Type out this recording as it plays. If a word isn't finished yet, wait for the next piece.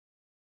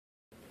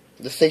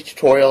This is a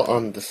tutorial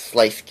on the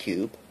slice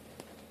cube.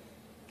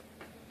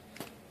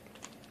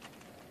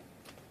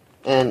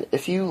 And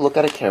if you look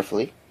at it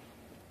carefully,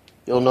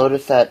 you'll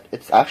notice that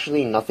it's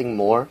actually nothing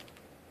more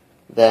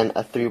than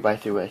a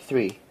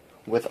 3x3x3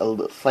 with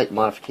slight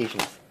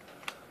modifications.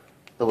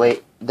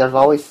 There's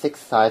always 6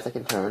 sides I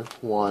can turn.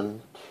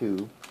 1,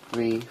 2,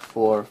 3,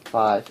 4,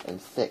 5,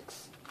 and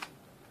 6.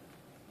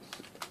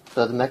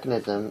 So the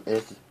mechanism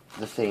is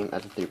the same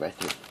as a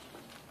 3x3.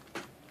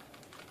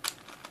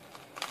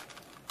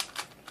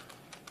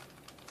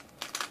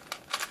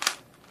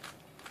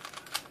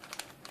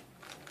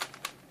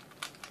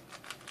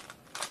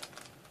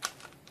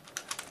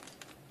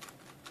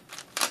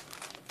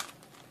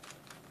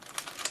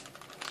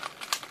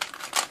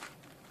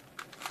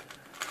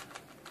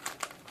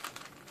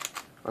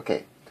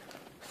 Okay,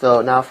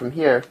 so now from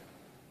here,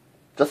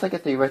 just like a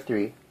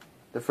 3x3,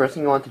 the first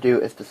thing you want to do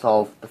is to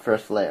solve the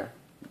first layer,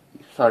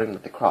 starting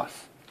with the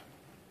cross.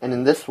 And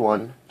in this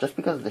one, just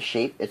because of the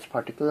shape, it's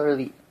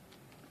particularly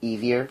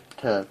easier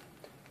to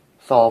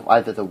solve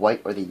either the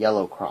white or the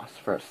yellow cross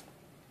first.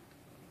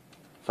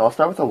 So I'll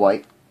start with the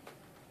white,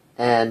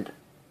 and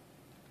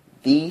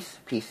these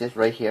pieces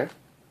right here,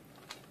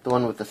 the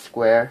one with the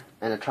square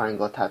and a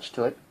triangle attached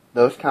to it,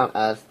 those count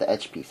as the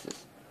edge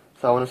pieces.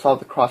 So I want to solve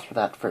the cross for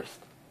that first.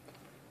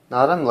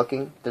 Now that I'm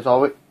looking, there's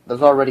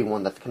already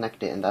one that's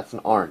connected, and that's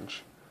an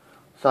orange.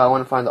 So I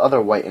want to find the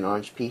other white and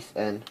orange piece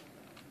and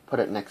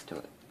put it next to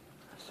it.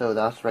 So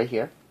that's right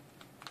here.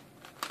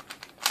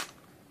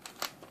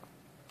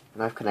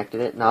 And I've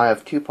connected it. Now I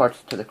have 2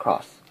 parts to the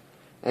cross.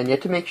 And you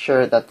have to make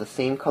sure that the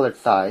same colored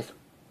sides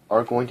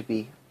are going to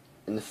be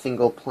in a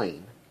single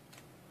plane.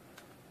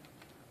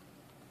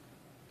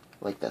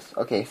 Like this.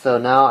 Okay, so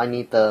now I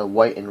need the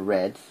white and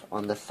reds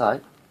on this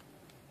side.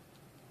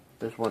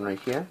 There's one right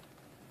here.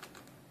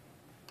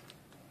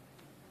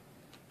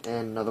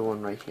 And another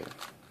one right here.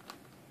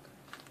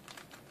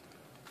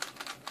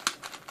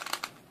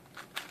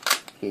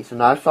 Okay, so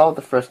now I've solved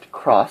the first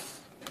cross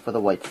for the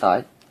white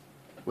side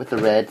with the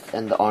reds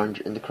and the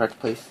orange in the correct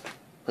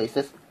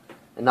places.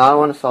 And now I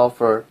want to solve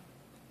for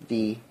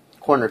the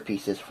corner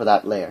pieces for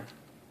that layer.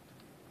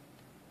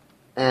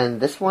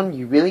 And this one,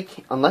 you really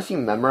can't, unless you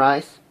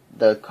memorize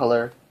the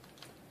color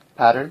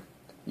pattern,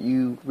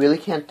 you really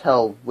can't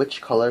tell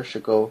which color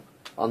should go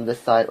on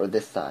this side or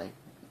this side.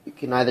 It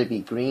can either be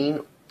green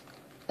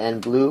and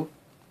blue,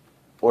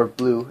 or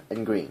blue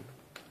and green.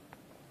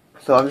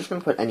 So I'm just going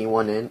to put any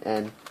one in,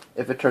 and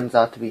if it turns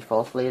out to be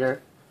false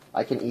later,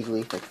 I can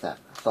easily fix that.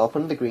 So I'll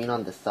put in the green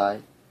on this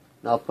side,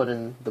 and I'll put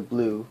in the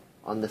blue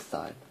on this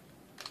side.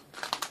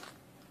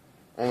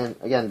 And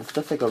again, this is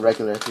just like a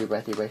regular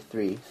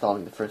 3x3x3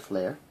 solving the first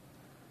layer.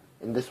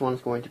 And this one's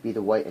going to be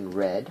the white and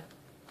red.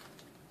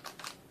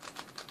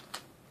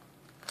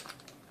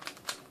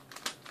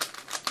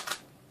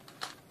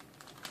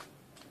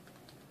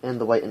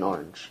 And the white and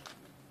orange.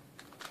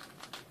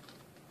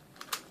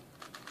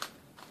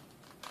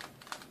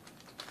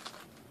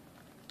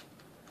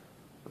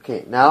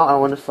 Okay, now I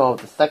want to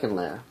solve the second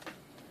layer.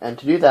 And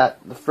to do that,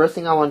 the first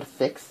thing I want to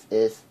fix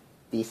is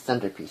these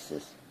center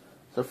pieces.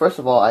 So first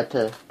of all, I have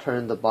to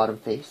turn the bottom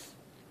face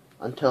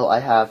until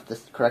I have the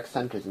correct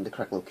centers in the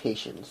correct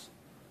locations.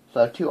 So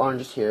I have 2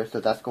 oranges here, so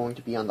that's going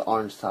to be on the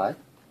orange side.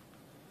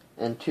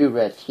 And 2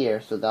 reds here,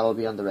 so that will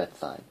be on the red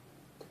side.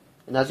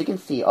 And as you can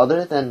see,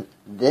 other than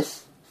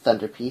this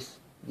center piece,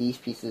 these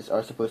pieces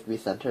are supposed to be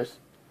centers.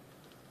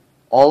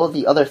 All of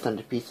the other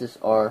center pieces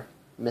are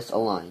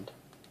misaligned.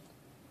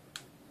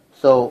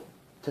 So,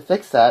 to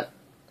fix that,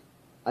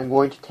 I'm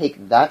going to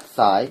take that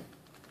side.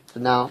 So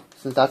now,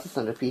 since that's a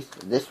centerpiece,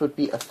 this would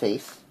be a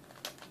face.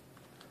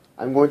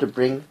 I'm going to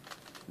bring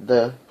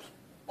the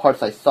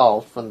parts I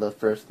solved from the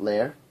first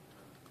layer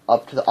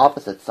up to the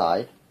opposite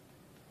side.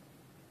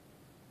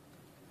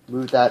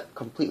 Move that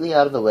completely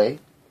out of the way,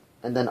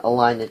 and then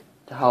align it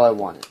to how I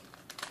want it.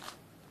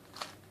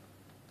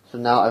 So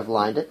now I've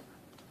aligned it.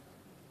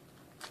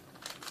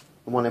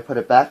 And when I put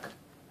it back,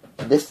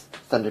 this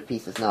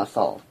centerpiece is now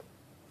solved.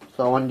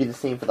 So I want to do the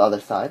same for the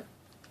other side.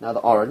 Now the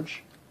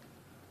orange.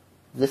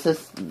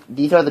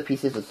 These are the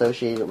pieces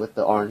associated with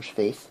the orange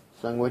face.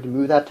 So I'm going to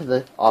move that to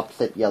the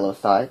opposite yellow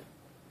side.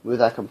 Move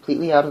that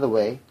completely out of the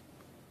way.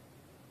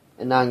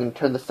 And now I'm going to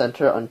turn the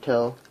center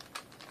until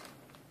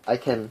I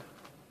can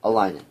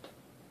align it.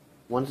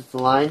 Once it's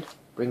aligned,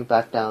 bring it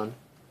back down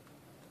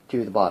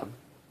to the bottom.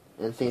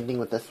 And same thing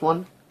with this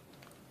one.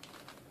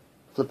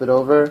 Flip it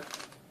over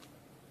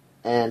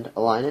and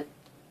align it.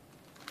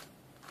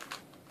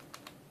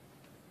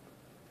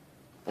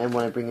 And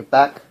when I bring it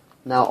back,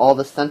 now all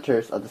the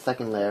centers of the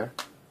second layer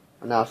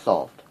are now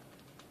solved.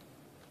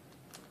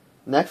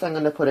 Next, I'm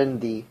going to put in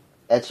the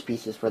edge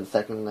pieces for the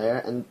second layer.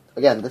 And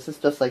again, this is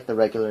just like the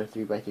regular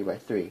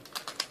 3x3x3.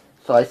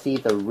 So I see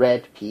the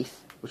red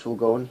piece, which will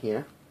go in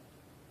here.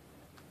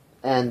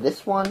 And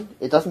this one,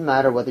 it doesn't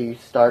matter whether you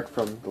start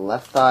from the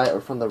left side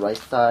or from the right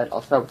side.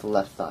 I'll start with the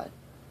left side.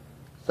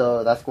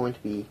 So that's going to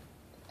be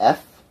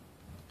F,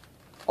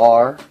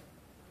 R,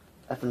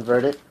 F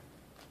inverted,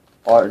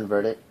 R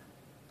inverted,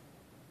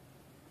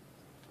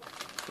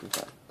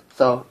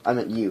 So I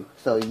meant U.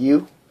 So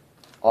U,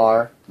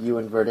 R, U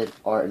inverted,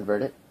 R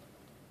inverted.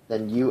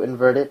 Then U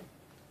inverted,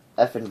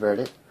 F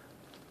inverted,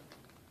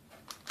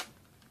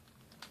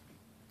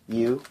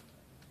 U,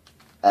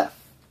 F.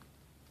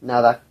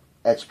 Now that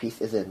edge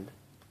piece is in.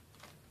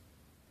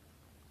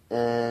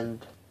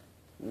 And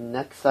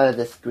next side of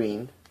this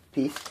green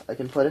piece I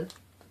can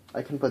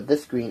put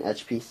this green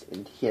edge piece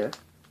in here.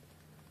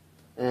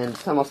 And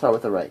this time I'll start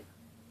with the right.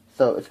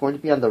 So it's going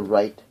to be on the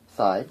right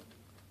side.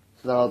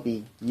 So that'll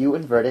be U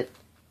inverted,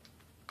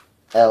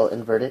 L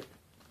inverted,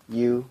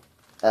 U,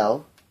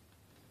 L,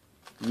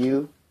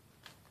 U,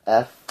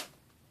 F,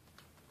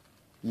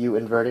 U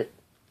inverted,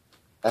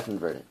 F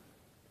inverted.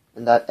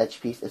 And that edge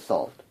piece is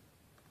solved.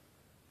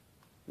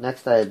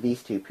 Next I have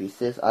these two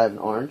pieces. I have an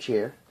orange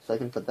here, so I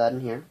can put that in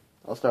here.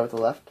 I'll start with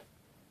the left.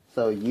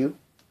 So U,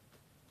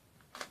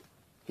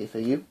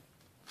 U,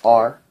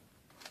 R,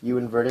 U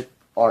inverted,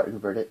 R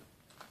inverted,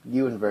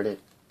 U inverted,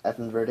 F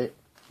inverted,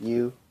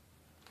 U,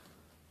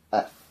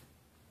 F.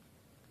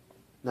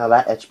 Now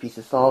that edge piece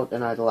is solved,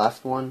 and I have the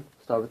last one.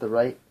 Start with the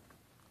right.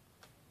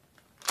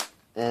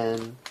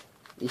 And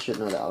you should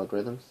know the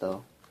algorithm,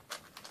 so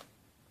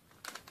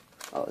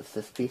it's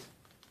this piece.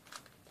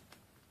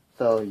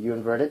 So U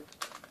inverted,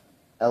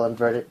 L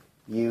inverted,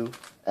 U,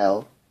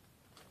 L,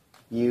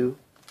 U,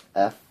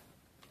 F,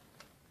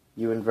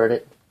 U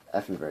inverted,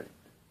 F inverted.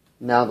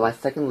 Now my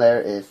second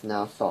layer is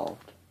now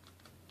solved.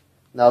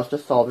 Now I was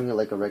just solving it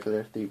like a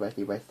regular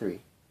 3x3x3.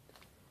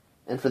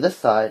 And for this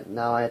side,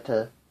 now I had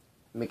to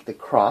make the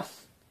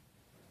cross.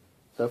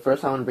 So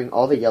first I want to bring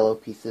all the yellow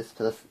pieces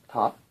to the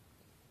top.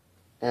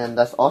 And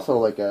that's also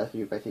like a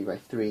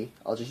 3x3x3.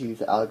 I'll just use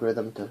the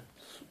algorithm to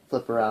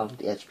flip around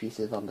the edge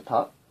pieces on the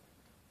top.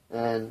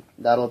 And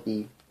that'll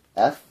be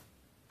F,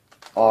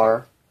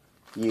 R,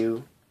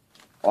 U,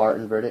 R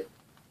inverted,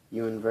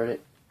 U inverted,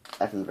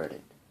 F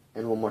inverted.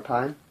 And one more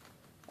time.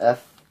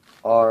 F,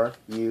 R,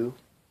 U,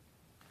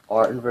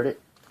 R inverted,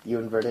 U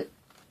inverted,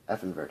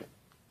 F inverted.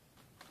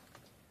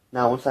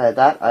 Now once I had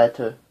that, I had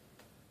to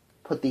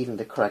put these in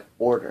the correct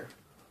order.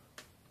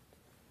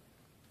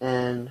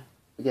 And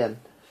again,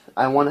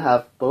 I want to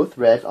have both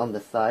reds on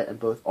this side and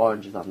both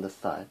oranges on this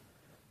side.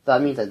 So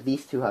that means that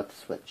these two have to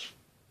switch.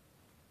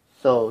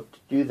 So to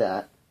do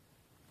that,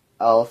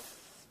 I'll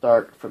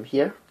start from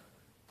here.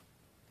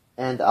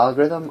 And the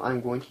algorithm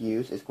I'm going to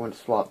use is going to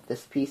swap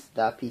this piece,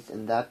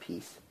 and that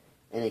piece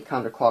in a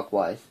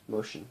counterclockwise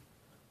motion.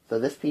 So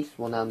this piece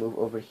will now move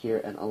over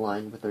here and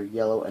align with our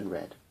yellow and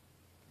red.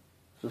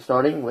 So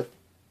starting with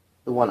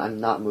the one I'm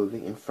not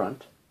moving in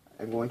front,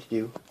 I'm going to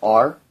do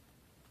R,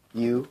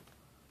 U,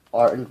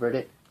 R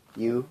inverted,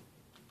 U,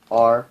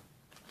 R,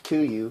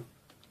 2U,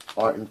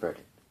 R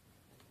inverted.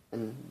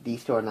 And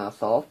these two are now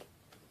solved.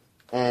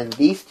 And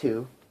these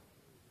two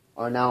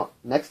are now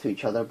next to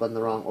each other but in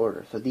the wrong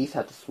order. So these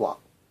have to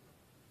swap.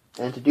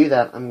 And to do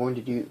that, I'm going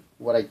to do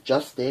what I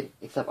just did,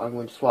 except I'm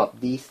going to swap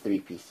these three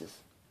pieces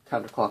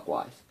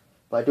counterclockwise.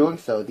 By doing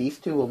so, these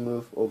two will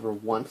move over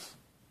once,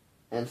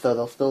 and so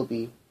they'll still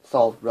be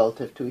solved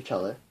relative to each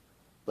other,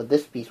 but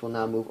this piece will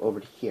now move over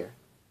to here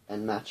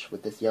and match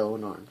with this yellow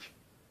and orange.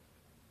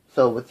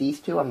 So with these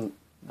two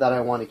that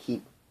I want to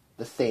keep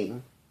the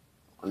same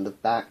on the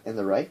back and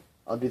the right,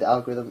 I'll do the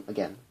algorithm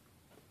again.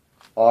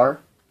 R,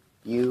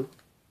 U,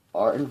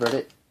 R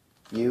inverted,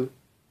 U,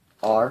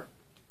 R,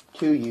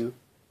 2U,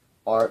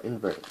 R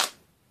inverted.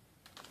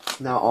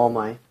 Now all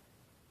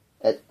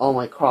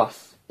my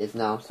cross is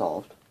now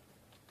solved.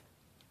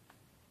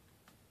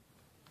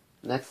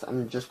 Next,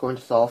 I'm just going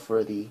to solve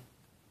for the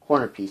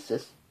corner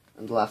pieces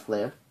in the last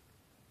layer.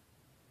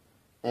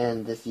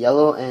 And this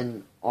yellow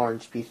and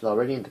orange piece is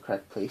already in the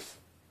correct place.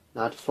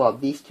 Now to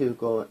swap these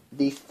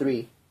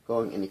three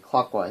going in a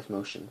clockwise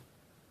motion.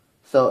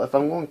 So if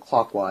I'm going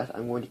clockwise,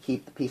 I'm going to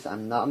keep the piece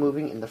I'm not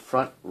moving in the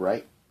front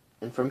right.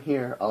 And from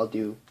here, I'll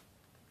do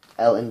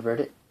L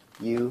inverted,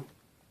 U,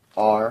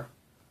 R,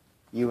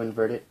 U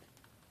inverted,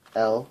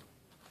 L,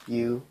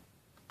 U,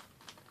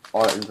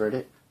 R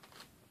inverted,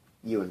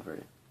 U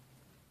inverted.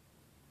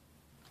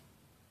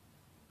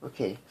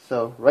 Okay,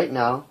 so right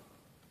now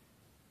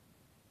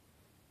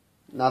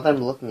that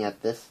I'm looking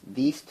at this,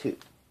 these two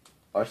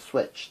are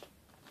switched.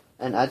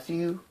 And as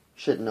you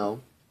should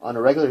know, on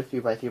a regular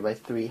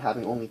 3x3x3,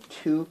 having only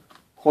two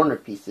corner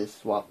pieces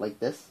swapped like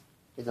this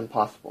is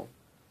impossible.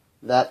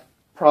 That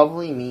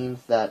probably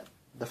means that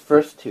the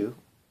first two,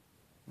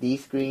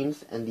 these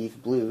greens and these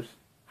blues,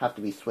 have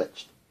to be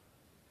switched.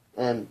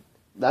 And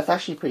that's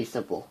actually pretty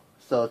simple.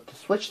 So to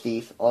switch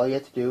these, all you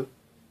have to do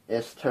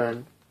is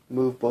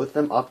move both of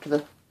them up to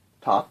the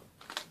top.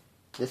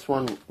 This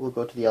one will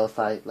go to the yellow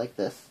side like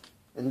this.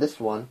 And this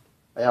one,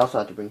 I also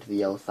have to bring to the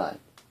yellow side.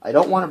 I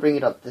don't want to bring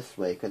it up this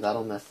way because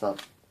that'll mess up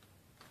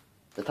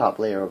the top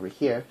layer over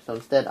here. So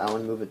instead, I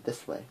want to move it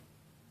this way.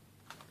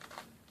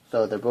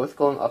 So they're both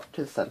going up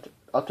to the center,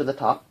 up to the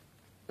top.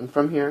 And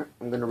from here,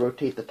 I'm going to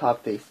rotate the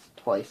top face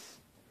twice.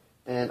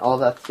 And all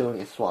that's doing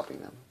is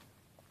swapping them.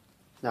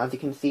 Now as you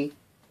can see,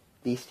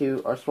 these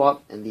two are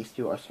swapped and these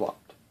two are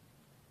swapped.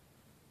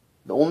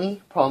 The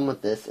only problem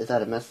with this is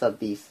that it messed up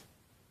these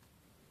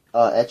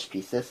edge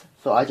pieces,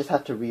 so I just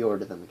have to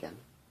reorder them again.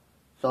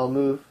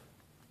 So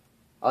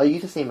I'll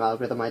use the same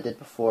algorithm I did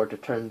before to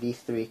turn these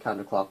three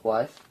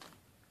counterclockwise.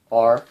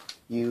 R,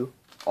 U,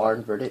 R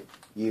inverted,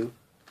 U,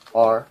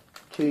 R,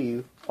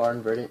 2U, R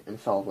inverted, and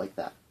solve like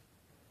that.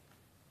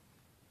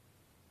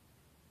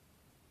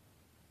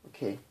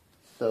 Okay,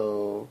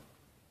 so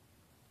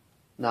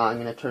now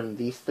I'm going to turn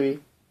these three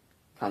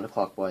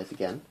counterclockwise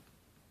again.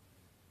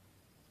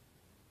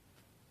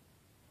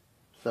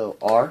 So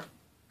R,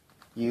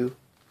 U,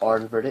 R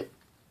inverted,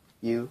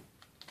 U,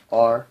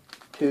 R,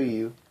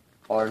 2U,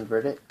 R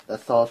inverted.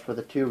 That solves for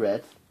the two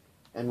reds.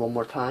 And one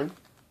more time,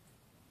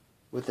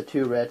 with the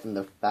two reds in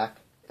the back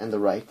and the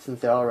right, since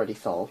they're already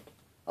solved,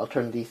 I'll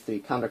turn these three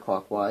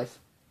counterclockwise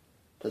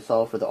to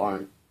solve for the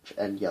orange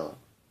and yellow.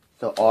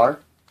 So R,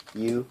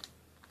 U,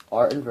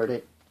 R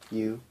inverted,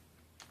 U,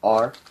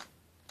 R,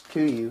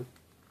 2U,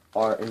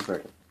 R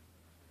inverted.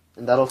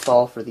 And that'll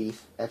solve for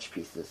these edge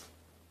pieces.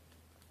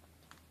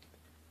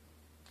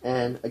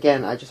 And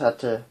again, I just have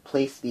to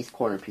place these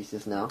corner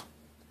pieces now.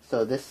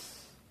 So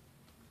this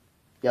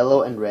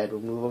yellow and red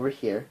will move over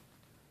here.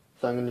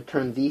 So I'm going to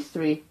turn these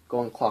three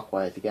going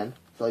clockwise again.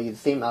 So I'll use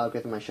the same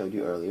algorithm I showed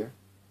you earlier.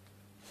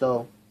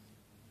 So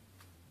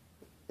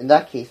in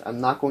that case, I'm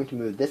not going to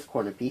move this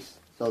corner piece.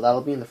 So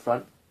that'll be in the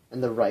front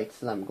and the right,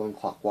 so I'm going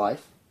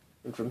clockwise.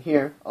 And from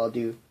here, I'll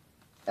do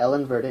L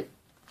inverted,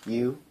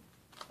 U,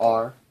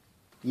 R,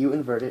 U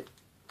inverted,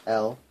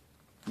 L,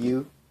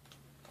 U,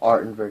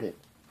 R inverted,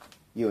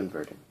 U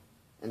inverted.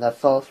 And that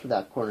solves for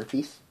that corner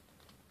piece.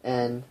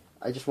 And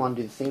I just want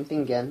to do the same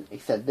thing again,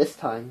 except this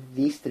time,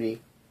 these three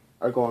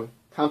are going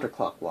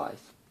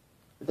counterclockwise.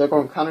 If they're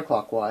going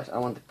counterclockwise, I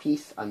want the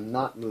piece I'm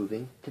not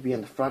moving to be in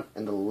the front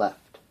and the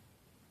left.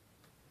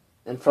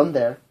 And from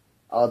there,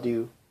 I'll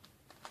do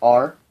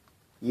R,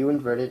 U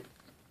inverted,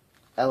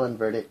 L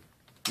inverted,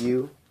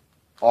 U,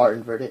 R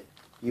inverted,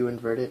 U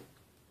inverted,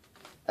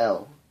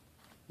 L,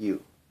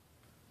 U.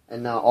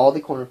 And now all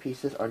the corner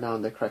pieces are now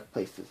in their correct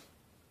places.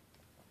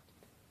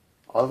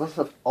 All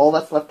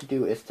that's left to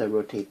do is to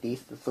rotate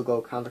these. This will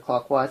go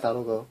counterclockwise,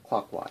 that'll go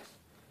clockwise.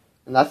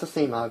 And that's the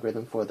same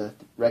algorithm for the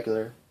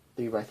regular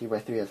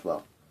 3x3x3 as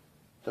well.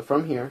 So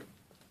from here,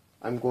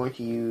 I'm going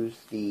to use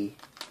the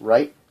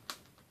right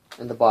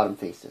and the bottom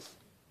faces.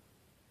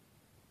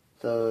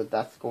 So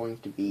that's going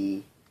to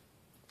be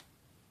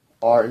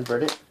R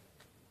inverted.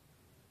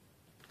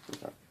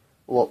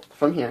 Well,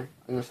 from here,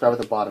 I'm going to start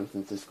with the bottom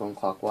since it's going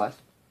clockwise.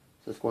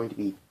 So it's going to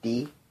be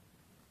D,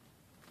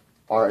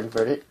 R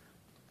inverted,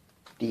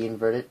 D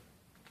inverted,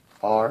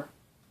 R,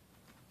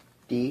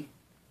 D,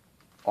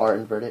 R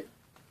inverted,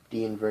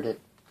 D inverted,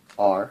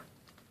 R.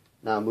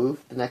 Now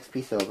move the next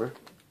piece over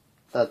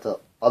so that the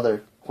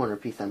other corner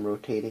piece I'm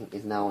rotating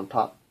is now on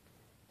top,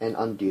 and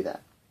undo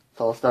that.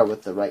 So I'll start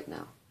with the right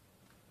now.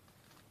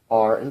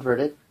 R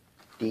inverted,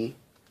 D,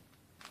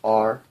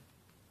 R,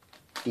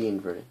 D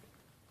inverted,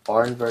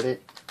 R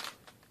inverted,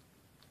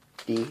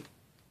 D,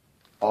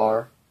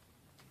 R,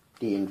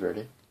 D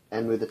inverted,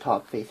 and move the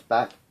top face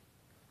back.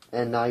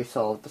 And now you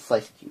solve the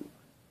slice cube.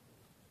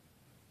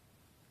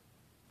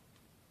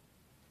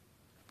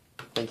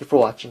 Thank you for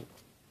watching.